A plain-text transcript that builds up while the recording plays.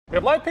We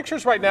have live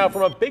pictures right now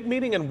from a big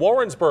meeting in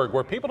Warrensburg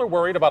where people are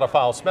worried about a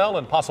foul smell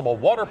and possible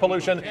water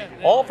pollution,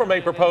 all from a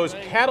proposed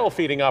cattle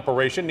feeding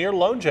operation near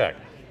Lone Jack.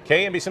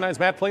 KMBC9's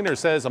Matt Fleener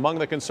says among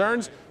the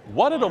concerns,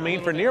 what it'll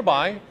mean for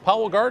nearby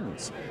Powell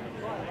Gardens.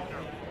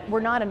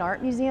 We're not an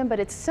art museum, but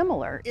it's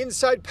similar.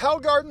 Inside Powell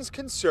Gardens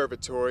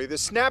Conservatory, the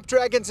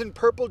snapdragons and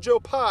purple Joe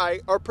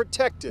Pye are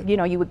protected. You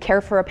know, you would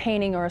care for a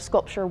painting or a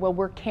sculpture. Well,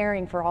 we're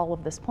caring for all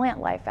of this plant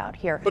life out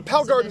here. But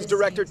Powell Gardens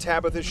director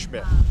Tabitha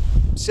Schmidt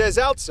says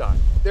outside,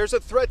 there's a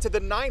threat to the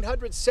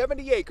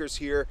 970 acres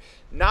here,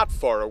 not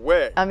far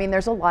away. I mean,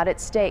 there's a lot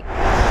at stake.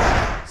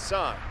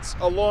 Signs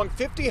along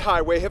 50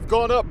 highway have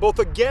gone up both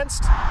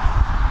against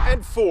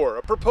and for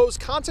a proposed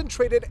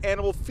concentrated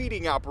animal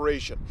feeding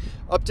operation.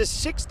 Up to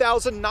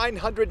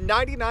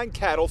 6,999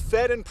 cattle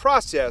fed and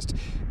processed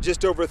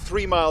just over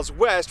 3 miles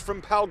west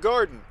from Powell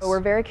Gardens.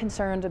 We're very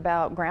concerned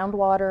about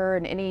groundwater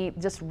and any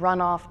just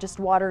runoff, just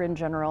water in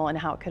general, and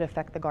how it could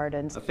affect the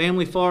gardens. A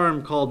family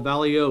farm called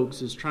Valley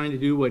Oaks is trying to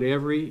do what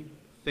every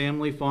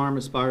family farm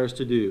aspires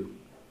to do.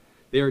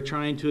 They are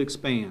trying to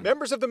expand.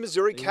 Members of the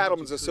Missouri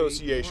Cattlemen's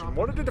Association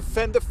wanted to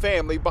defend the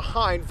family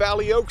behind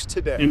Valley Oaks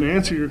today. And to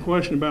answer your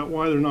question about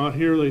why they're not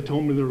here, they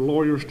told me their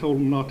lawyers told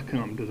them not to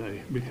come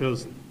today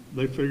because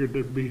they figured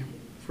there'd be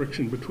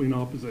friction between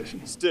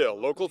opposition. Still,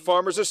 local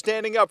farmers are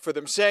standing up for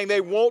them, saying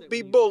they won't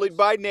be bullied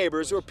by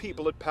neighbors or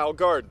people at Powell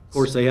Gardens. Of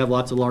course, they have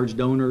lots of large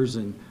donors,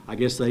 and I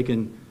guess they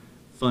can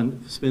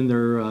spend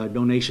their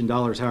donation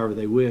dollars however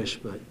they wish,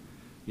 but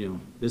you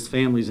know, this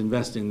family's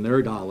investing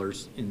their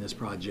dollars in this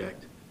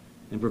project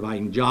and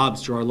providing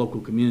jobs to our local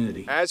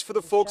community. As for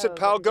the folks at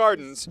Powell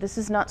Gardens, this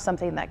is not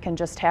something that can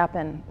just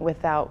happen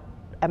without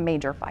a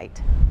major fight.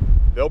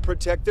 They'll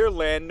protect their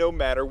land no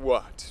matter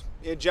what.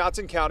 In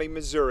Johnson County,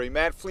 Missouri,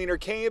 Matt Fleener,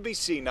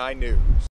 KMBC 9 News.